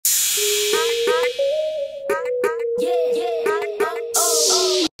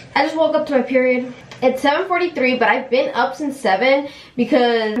I just woke up to my period. It's 7:43, but I've been up since 7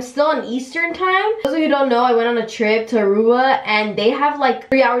 because I'm still on Eastern time. Those of you who don't know, I went on a trip to Aruba and they have like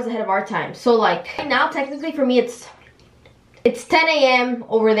 3 hours ahead of our time. So like right now, technically for me, it's 10 a.m.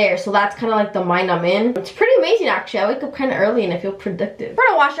 over there, so that's kind of like the mind I'm in. It's pretty amazing actually. I wake up kind of early and I feel productive. We're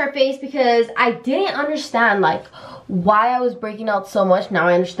gonna wash our face because I didn't understand like why I was breaking out so much. Now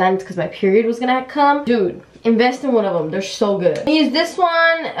I understand it's because my period was gonna come. Dude, invest in one of them. They're so good. I use this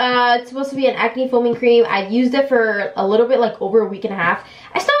one. It's supposed to be an acne foaming cream. I've used it for a little bit, like over a week and a half.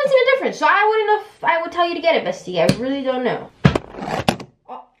 I still haven't seen a difference, so I wouldn't know if I would tell you to get it, bestie. I really don't know.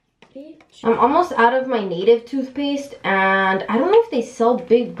 I'm almost out of my native toothpaste and I don't know if they sell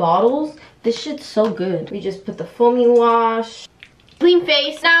big bottles. This shit's so good. We just put the foaming wash. Clean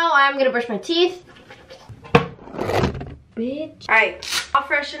face. Now I'm gonna brush my teeth. Bitch. Alright, all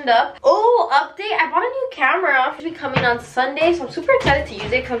freshened up. Oh, update. I bought a new camera. It's be coming on Sunday, so I'm super excited to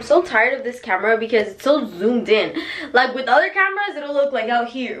use it because I'm so tired of this camera because it's so zoomed in. Like with other cameras, it'll look like out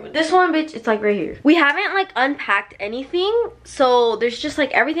here. With this one, bitch, it's like right here. We haven't like unpacked anything, so there's just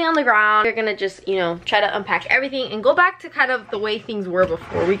like everything on the ground. We're gonna just, you know, try to unpack everything and go back to kind of the way things were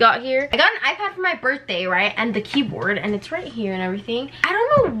before we got here. I got an iPad for my birthday, right? And the keyboard, and it's right here and everything. I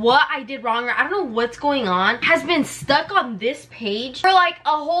don't know what I did wrong or I don't know what's going on. It has been stuck on this page for like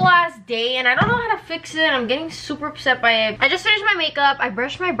a whole ass day and I don't know how to fix it. I'm getting super upset by it. I just finished my makeup. I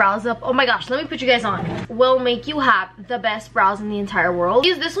brushed my brows up. Oh my gosh, let me put you guys on. Will make you have the best brows in the entire world. I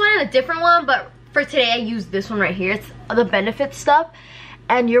use this one and a different one, but for today I use this one right here. It's the Benefit stuff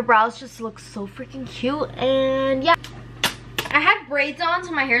and your brows just look so freaking cute. And yeah, I had braids on,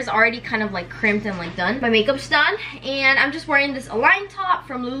 so my hair is already kind of like crimped and like done. My makeup's done, and I'm just wearing this Align top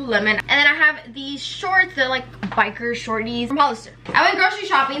from Lululemon. And then I have these shorts, they're like biker shorties from Hollister. I went grocery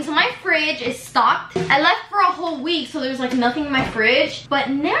shopping, so my fridge is stocked. I left for a whole week, so there's like nothing in my fridge. But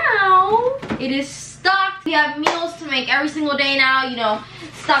now, it is stocked. We have meals to make every single day now, you know,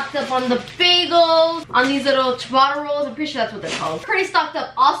 stocked up on the bagels, on these little ciabatta rolls. I'm pretty sure that's what they're called. Pretty stocked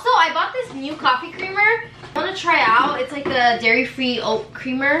up. Also, I bought this new coffee creamer. I want to try out. It's like a dairy-free oat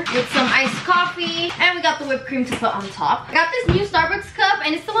creamer with some iced coffee, and we got the whipped cream to put on top. I got this new Starbucks cup,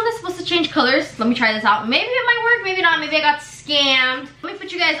 and it's the one that's supposed to change colors. Let me try this out. Maybe it might work, maybe not. Maybe I got scammed. Let me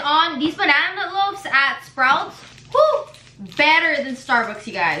put you guys on these banana nut loaves at Sprouts. Woo! Better than Starbucks,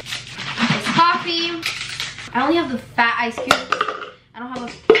 you guys. Iced coffee. I only have the fat ice cube. I don't have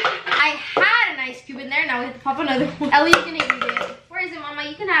a... I had an ice cube in there. Now we have to pop another one. Ellie's gonna eat it. Where is it, Mama?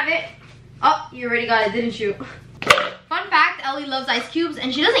 You can have it. Oh, you already got it, didn't you? Fun fact, Ellie loves ice cubes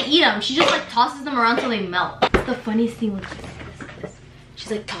and she doesn't eat them. She just like tosses them around till they melt. That's the funniest thing with this. She's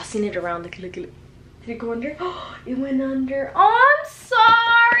like tossing it around. Look. Did it go under? Oh, it went under. Oh, I'm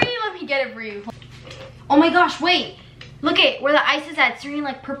sorry. Let me get it for you. Oh my gosh, wait. Look at where the ice is at. It's turning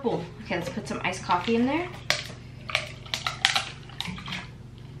like purple. Okay, let's put some iced coffee in there.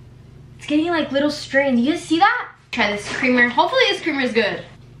 It's getting like little strains. You guys see that? Try this creamer. Hopefully this creamer is good.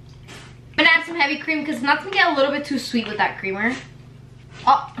 I'm gonna add some heavy cream because it's not gonna get a little bit too sweet with that creamer.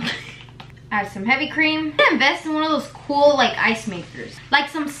 Oh, add some heavy cream. I'm gonna invest in one of those cool like ice makers, like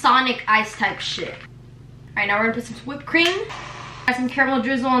some Sonic ice type shit. All right, now we're gonna put some whipped cream. Add some caramel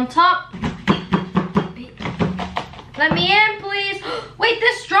drizzle on top. Let me in, please. Wait,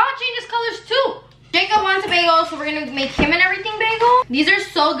 this straw changes colors too. Jacob wants a bagel, so we're gonna make him an everything bagel. These are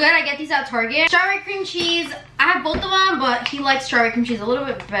so good. I get these at Target. Strawberry cream cheese. I have both of them, but he likes strawberry cream cheese a little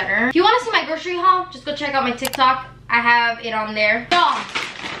bit better. If you want to see my grocery haul, just go check out my TikTok. I have it on there. No,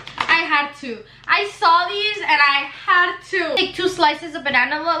 I had to. I saw these and I had to. Take 2 slices of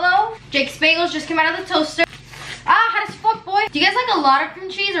banana loaf. Jake's bagels just came out of the toaster. Ah, hot as fuck, boy. Do you guys like a lot of cream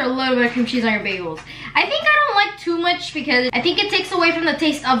cheese or a little bit of cream cheese on your bagels? I think I don't like too much because I think it takes away from the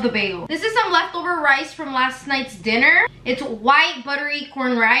taste of the bagel. This is some leftover rice from last night's dinner. It's white buttery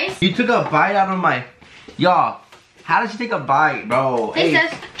corn rice. You took a bite out of my... Y'all, how did you take a bite, bro?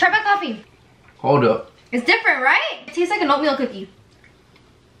 Taste this. Try my coffee. Hold up. It's different, right? It tastes like an oatmeal cookie.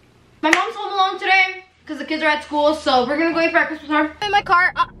 My mom's home alone today because the kids are at school, so we're gonna go eat breakfast with her. In my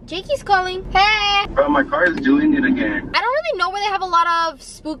car. Jakey's calling. Hey! Bro, my car is doing it again. I don't really know where they have a lot of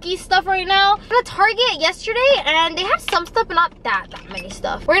spooky stuff right now. I went to Target yesterday and they have some stuff, but not that many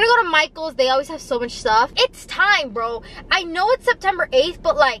stuff. We're gonna go to Michael's. They always have so much stuff. It's time, bro. I know it's September 8th,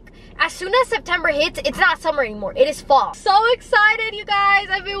 but like, as soon as September hits, it's not summer anymore. It is fall. So excited, you guys.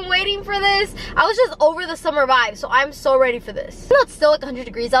 I've been waiting for this. I was just over the summer vibe, so I'm so ready for this. Even though it's still like 100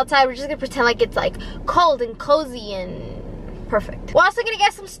 degrees outside, we're just gonna pretend like it's like cold and cozy and perfect. We're also gonna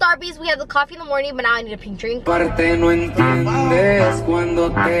get some Starbies. We had the coffee in the morning, but now I need a pink drink. Parte no entiendes cuando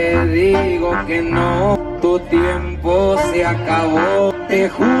te digo que no. Tu tiempo se acabó. Te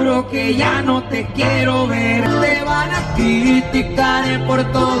juro que ya no te quiero ver. Te van a criticar por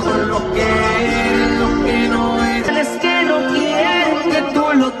todo lo que eres, lo que no eres. Es que no quiero que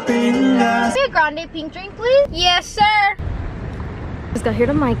tú lo tengas. A grande pink drink, please. Yes, sir. Just got here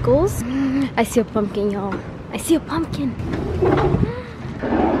to Michael's. I see a pumpkin, y'all. I see a pumpkin.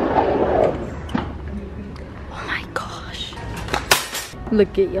 Oh my gosh.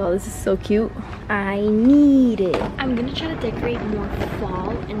 Look at y'all. This is so cute. I need it. I'm gonna try to decorate more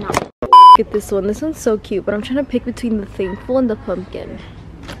fall and not. Look at this one. This one's so cute, but I'm trying to pick between the thankful and the pumpkin.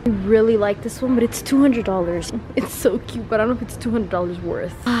 I really like this one, but it's $200. It's so cute, but I don't know if it's $200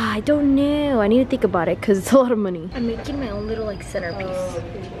 worth. I don't know. I need to think about it because it's a lot of money. I'm making my own little like centerpiece.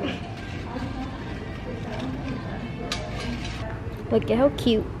 Look at how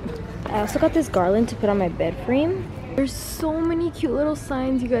cute. I also got this garland to put on my bed frame. There's so many cute little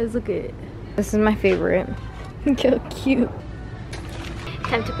signs, you guys. Look at it. This is my favorite. Look how cute.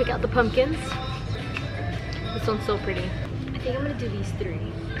 Time to pick out the pumpkins. This one's so pretty. I think I'm gonna do these 3.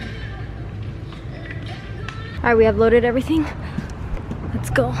 Alright, we have loaded everything. Let's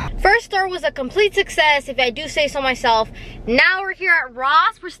go. First store was a complete success, if I do say so myself. Now we're here at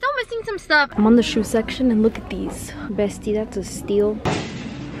Ross. We're still missing some stuff. I'm on the shoe section and look at these. Bestie, that's a steal.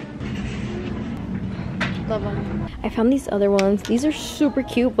 Love them. I found these other ones. These are super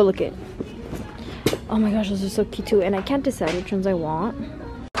cute, but look at. Oh my gosh, those are so cute too. And I can't decide which ones I want.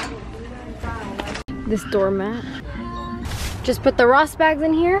 This doormat. Just put the Ross bags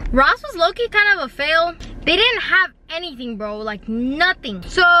in here. Ross was low-key kind of a fail. They didn't have anything, bro, like nothing.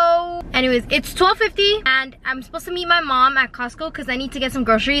 So anyways, it's 12:50 and I'm supposed to meet my mom at Costco because I need to get some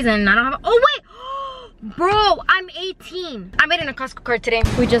groceries and I don't have oh wait, bro, I'm 18. I made it in a Costco card today.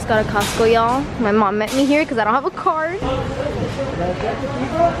 We just got a Costco, y'all. My mom met me here because I don't have a card.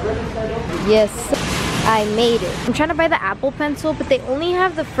 Yes, I made it. I'm trying to buy the Apple Pencil, but they only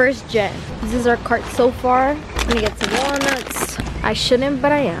have the first gen. This is our cart so far. I'm gonna get some walnuts. I shouldn't,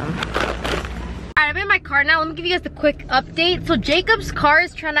 but I am. I'm in my car now. Let me give you guys the quick update. So Jacob's car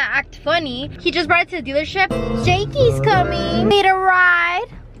is trying to act funny. He just brought it to the dealership. Jakey's coming. Need a ride?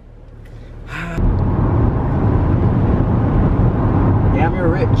 Damn, you're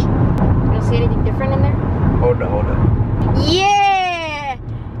rich. You don't see anything different in there? Hold on. Yeah!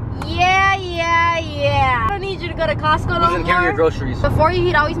 Yeah. I don't need you to go to Costco no more. Carry your groceries. Before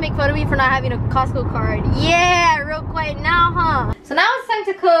he'd always make fun of me for not having a Costco card. Yeah, real quiet now, huh? So now it's time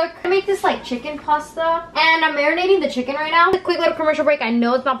to cook. I make this like chicken pasta and I'm marinating the chicken right now. A quick little commercial break. I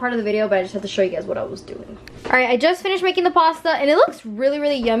know it's not part of the video, but I just have to show you guys what I was doing. All right, I just finished making the pasta and it looks really,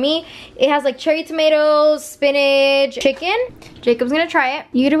 really yummy. It has like cherry tomatoes, spinach, chicken. Jacob's gonna try it.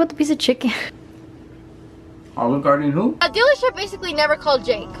 You eat it with a piece of chicken. Olive Garden who? A dealership basically never called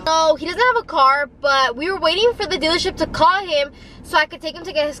Jake. So he doesn't have a car, but we were waiting for the dealership to call him so I could take him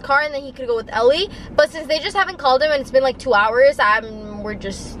to get his car and then he could go with Ellie. But since they just haven't called him and it's been like 2 hours, we're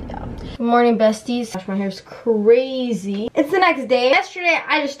just, yeah. Good morning, besties. Gosh, my hair's crazy. It's the next day. Yesterday,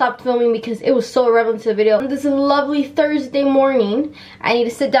 I just stopped filming because it was so irrelevant to the video. This lovely Thursday morning, I need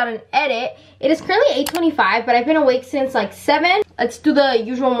to sit down and edit. It is currently 8:25, but I've been awake since like 7. Let's do the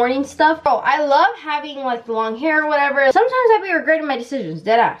usual morning stuff. Oh, I love having like the long hair or whatever. Sometimes I be regretting my decisions,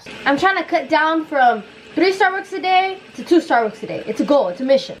 deadass. I'm trying to cut down from 3 Starbucks a day to 2 Starbucks a day. It's a goal, it's a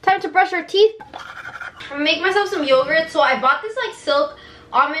mission. Time to brush our teeth. I'm gonna make myself some yogurt. So I bought this like silk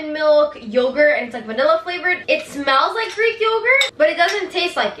almond milk yogurt and it's like vanilla flavored. It smells like Greek yogurt, but it doesn't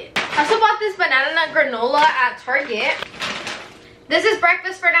taste like it. I also bought this banana nut granola at Target. This is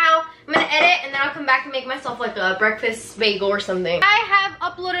breakfast for now. I'm gonna edit and then I'll come back and make myself like a breakfast bagel or something. I have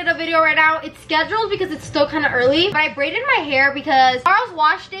uploaded a video right now. It's scheduled because it's still kind of early, but I braided my hair because tomorrow's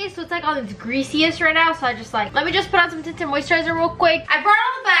wash day, so it's like on its greasiest right now. So I just like, let me just put on some tinted moisturizer real quick. I brought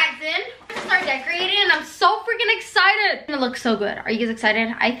all the bags in. I'm gonna start decorating and I'm so freaking excited. It looks so good. Are you guys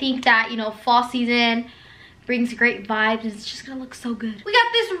excited? I think that, you know, fall season brings great vibes and it's just gonna look so good. We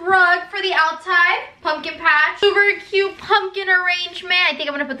got this rug for the outside, pumpkin patch. Super cute pumpkin arrangement. I think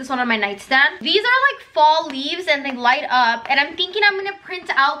I'm gonna put this one on my nightstand. These are like fall leaves and they light up. And I'm thinking I'm gonna print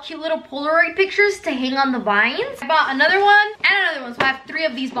out cute little Polaroid pictures to hang on the vines. I bought another one and another one, so I have 3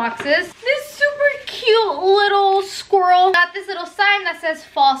 of these boxes. This super cute little squirrel. Got this little sign that says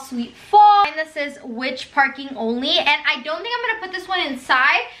fall sweet fall and that says witch parking only. And I don't think I'm gonna put this one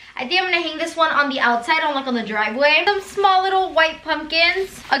inside. I think I'm gonna hang this one on the outside, on like on the driveway. Some small little white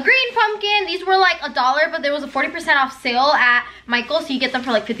pumpkins. A green pumpkin. These were like $1, but there was a 40% off sale at Michael's, so you get them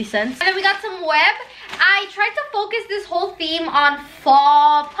for like 50 cents. And then we got some web. I tried to focus this whole theme on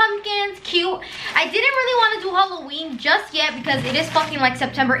fall, pumpkins, cute. I didn't really want to do Halloween just yet because it is fucking like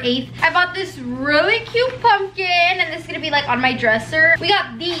September 8th. I bought this really cute pumpkin and this is gonna be like on my dresser. We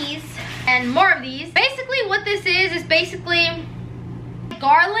got these and more of these. Basically what this is basically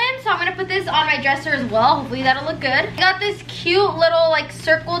garland, so I'm gonna put this on my dresser as well. Hopefully that'll look good. I got this cute little like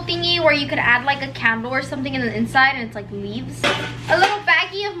circle thingy where you could add like a candle or something in the inside and it's like leaves. A little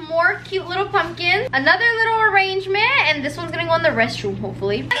baggie of more cute little pumpkins. Another little arrangement, and this one's gonna go in the restroom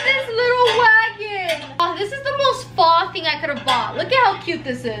hopefully. And this little wagon. Oh, this is the most fall thing I could have bought. Look at how cute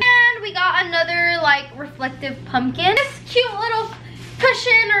this is. And we got another like reflective pumpkin. This cute little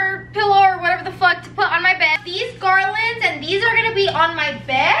cushion or pillow or whatever the fuck to put on my bed. These garlands, and these are gonna be on my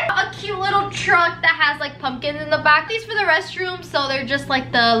bed. A cute little truck that has like pumpkins in the back. These for the restroom, so they're just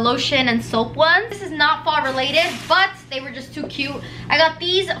like the lotion and soap ones. This is not fall related, but they were just too cute. I got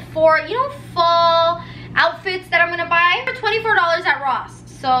these for, you know, fall outfits that I'm gonna buy for $24 at Ross.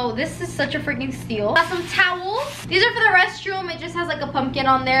 So this is such a freaking steal. Got some towels. These are for the restroom. It just has like a pumpkin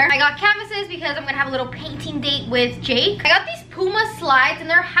on there. I got canvases because I'm gonna have a little painting date with Jake. I got these Puma slides and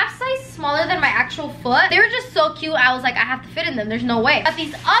they're half size smaller than my actual foot. They were just so cute. I was like, I have to fit in them. There's no way. Got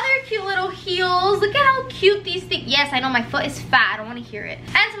these other cute little heels. Look at how cute these things. Yes, I know my foot is fat. I don't want to hear it.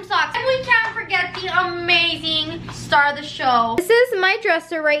 And some socks. And we can't forget the amazing star of the show. This is my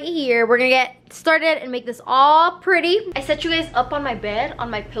dresser right here. We're gonna get started and make this all pretty. I set you guys up on my bed, on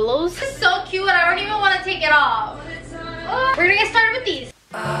my pillows. This is so cute. I don't even want to take it off. We're gonna get started with these.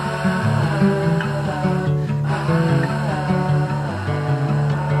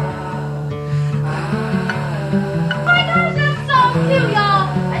 Cute, y'all.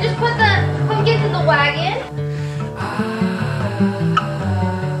 I just put the pumpkins in the wagon.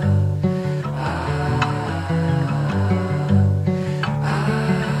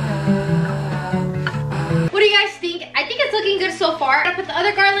 What do you guys think? I think it's looking good so far. I'm gonna put the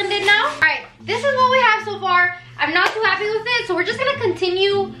other garland in now. All right, this is what we have so far. I'm not too happy with it, so we're just gonna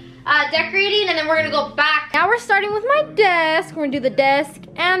continue decorating and then we're gonna go back. Now we're starting with my desk. We're gonna do the desk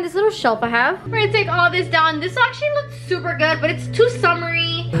and this little shelf I have. We're gonna take all this down. This actually looks super good, but it's too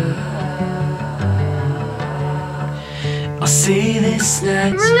summery. I'll say this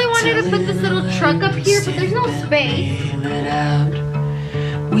night. I really wanted to put this little truck up here, but there's no space.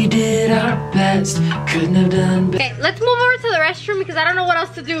 We did our best, couldn't have done better. Okay, let's move over to the restroom because I don't know what else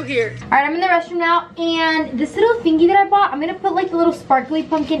to do here. All right, I'm in the restroom now, and this little thingy that I bought, I'm gonna put like the little sparkly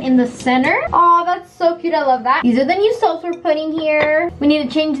pumpkin in the center. Oh, that's so cute, I love that. These are the new soaps we're putting here. We need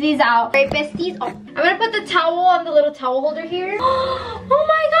to change these out. All right, besties. Oh, I'm gonna put the towel on the little towel holder here. Oh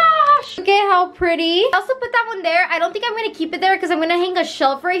my gosh. Look at how pretty. I also put that one there. I don't think I'm gonna keep it there because I'm gonna hang a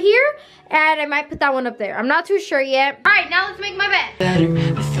shelf right here, and I might put that one up there. I'm not too sure yet. All right, now let's make my bed. Better,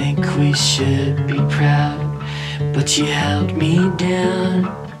 I think we should be proud, but you held me down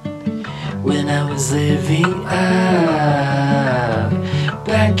when I was living up,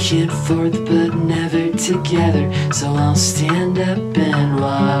 back and forth but never together. So I'll stand up and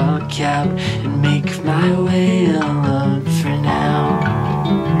walk out and make my way alone for now.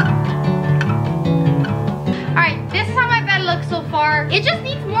 Alright, this is how my bed looks so far. It just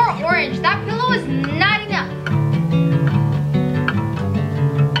needs more orange. That pillow is not enough.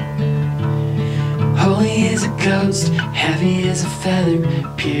 Holy as a ghost, heavy as a feather,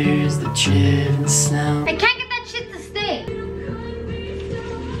 pure as the driven snow. I can't get that shit to stay.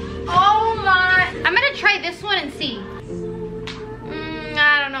 Oh my. I'm gonna try this one and see.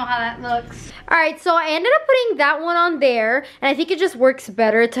 I don't know how that looks. Alright, so I ended up putting that one on there, and I think it just works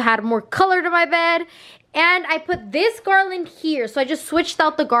better to add more color to my bed. And I put this garland here, so I just switched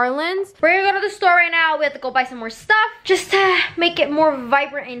out the garlands. We're gonna go to the store right now. We have to go buy some more stuff just to make it more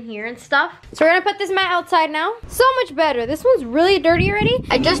vibrant in here and stuff. So we're gonna put this mat outside now. So much better. This one's really dirty already.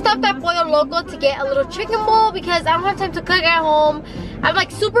 I just stopped at Pollo Loco to get a little chicken bowl because I don't have time to cook at home. I'm like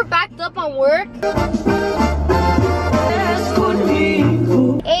super backed up on work.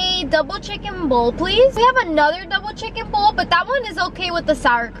 A double chicken bowl, please. We have another double chicken bowl, but that one is okay with the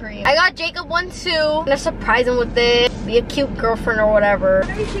sour cream. I got Jacob one too. I'm gonna surprise him with it. Be a cute girlfriend or whatever.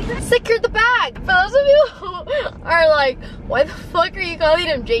 Secure the bag. For those of you who are like, why the fuck are you calling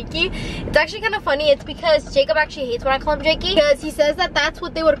him Jakey? It's actually kind of funny. It's because Jacob actually hates when I call him Jakey, because he says that that's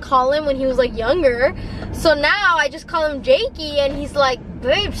what they would call him when he was like younger. So now I just call him Jakey, and he's like,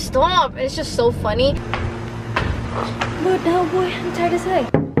 babe, stop. And it's just so funny. What the hell, boy? I'm tired as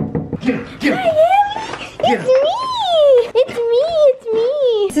heck. It's me! It's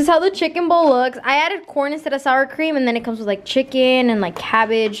me! This is how the chicken bowl looks. I added corn instead of sour cream, and then it comes with like chicken and like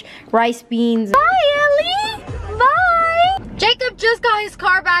cabbage, rice, beans. Bye, Ellie! Bye! Jacob just got his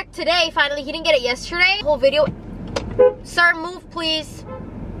car back today. Finally, he didn't get it yesterday. Whole video. Sir, move please.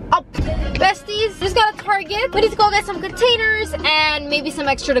 Oh, besties, just got a Target. We need to go get some containers and maybe some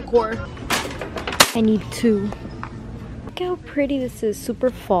extra decor. I need 2. Look how pretty this is, super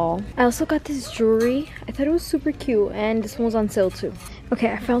fall. I also got this jewelry. I thought it was super cute, and this one was on sale too.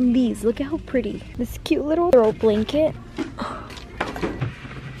 Okay, I found these. Look at how pretty. This cute little throw blanket.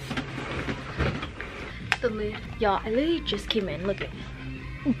 The lid. Y'all, I literally just came in. Look at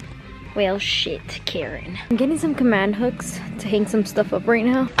it. Well, shit, Karen. I'm getting some command hooks to hang some stuff up right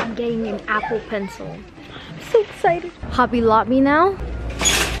now. I'm getting an Apple pencil. I'm so excited. Hobby Lobby now.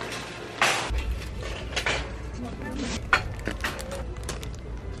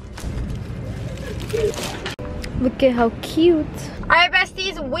 Look at how cute. Alright,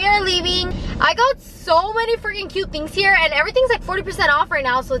 besties, we're leaving. I got so many freaking cute things here, and everything's like 40% off right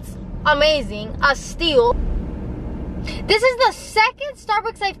now, so it's amazing. A steal. This is the second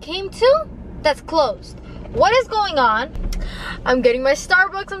Starbucks I've came to that's closed. What is going on? I'm getting my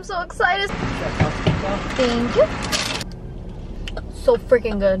Starbucks. I'm so excited. Thank you. So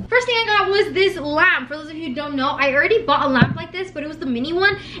freaking good. First thing I got was this lamp. For those of you who don't know, I already bought a lamp like this, but it was the mini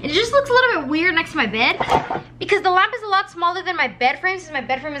one, and it just looks a little bit weird next to my bed because the lamp is a lot smaller than my bed frame, since my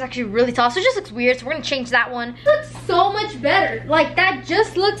bed frame is actually really tall, so it just looks weird. So we're gonna change that one. It looks so much better. Like, that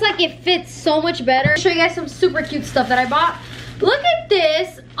just looks like it fits so much better. I'll show you guys some super cute stuff that I bought. Look at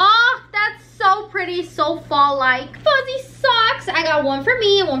this. Oh, that's so pretty, so fall-like. Fuzzy socks. I got one for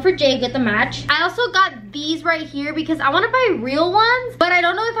me and one for Jay, get the match. I also got these right here because I want to buy real ones, but I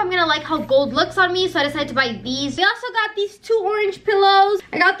don't know if I'm gonna like how gold looks on me, so I decided to buy these. We also got these 2 orange pillows.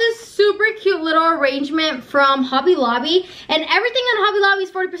 I got this super cute little arrangement from Hobby Lobby, and everything on Hobby Lobby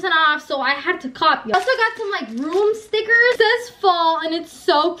is 40% off, so I had to copy. I also got some like room stickers. It says fall, and it's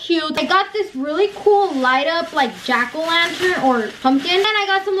so cute. I got this really cool light up like jack-o'-lantern or pumpkin, and I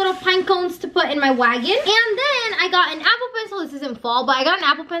got some little pine cones to put in my wagon. And then I got an Apple pencil. This isn't fall, but I got an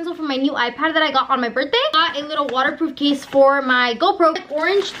Apple pencil for my new iPad that I got on my birthday. Got a little waterproof case for my GoPro.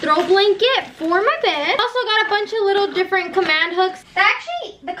 Orange throw blanket for my bed. Also got a bunch of little different command hooks.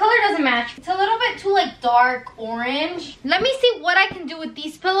 Actually, the color doesn't match. It's a little bit too like dark orange. Let me see what I can do with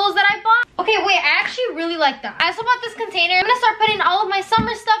these pillows that I bought. Okay, wait, I actually really like that. I also bought this container. I'm gonna start putting all of my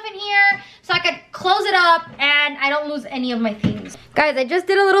summer stuff in here so I could close it up and I don't lose any of my things. Guys, I just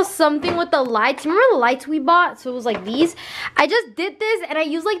did a little something with the lights. Remember the lights we bought? So it was like these. I just did this and I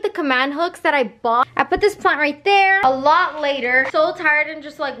used like the command hooks that I bought. I put this plant right there a lot later. So tired and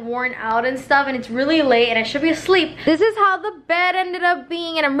just like worn out and stuff, and it's really late and I should be asleep. This is how the bed ended up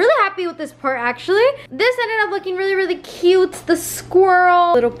being, and I'm really happy with this part actually. This ended up looking really, really cute. The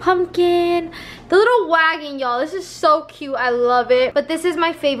squirrel, little pumpkin, the little wagon, y'all. This is so cute. I love it. But this is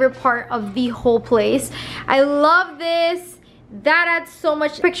my favorite part of the whole place. I love this. That adds so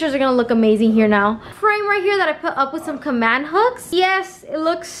much. Pictures are gonna look amazing here now. Frame right here that I put up with some command hooks. Yes, it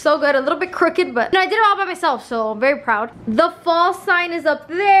looks so good. A little bit crooked, but no, I did it all by myself, so I'm very proud. The fall sign is up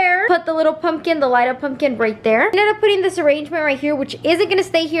there. Put the little pumpkin, the light up pumpkin right there. I ended up putting this arrangement right here, which isn't gonna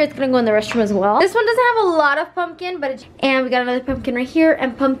stay here. It's gonna go in the restroom as well. This one doesn't have a lot of pumpkin, but and we got another pumpkin right here,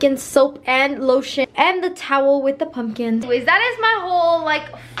 and pumpkin soap and lotion, and the towel with the pumpkin. Anyways, that is my whole like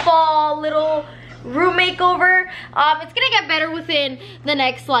fall little room makeover. It's gonna get better within the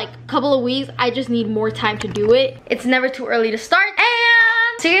next like couple of weeks. I just need more time to do it. It's never too early to start,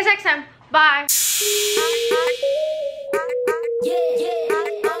 and see you guys next time. Bye. Yeah, yeah.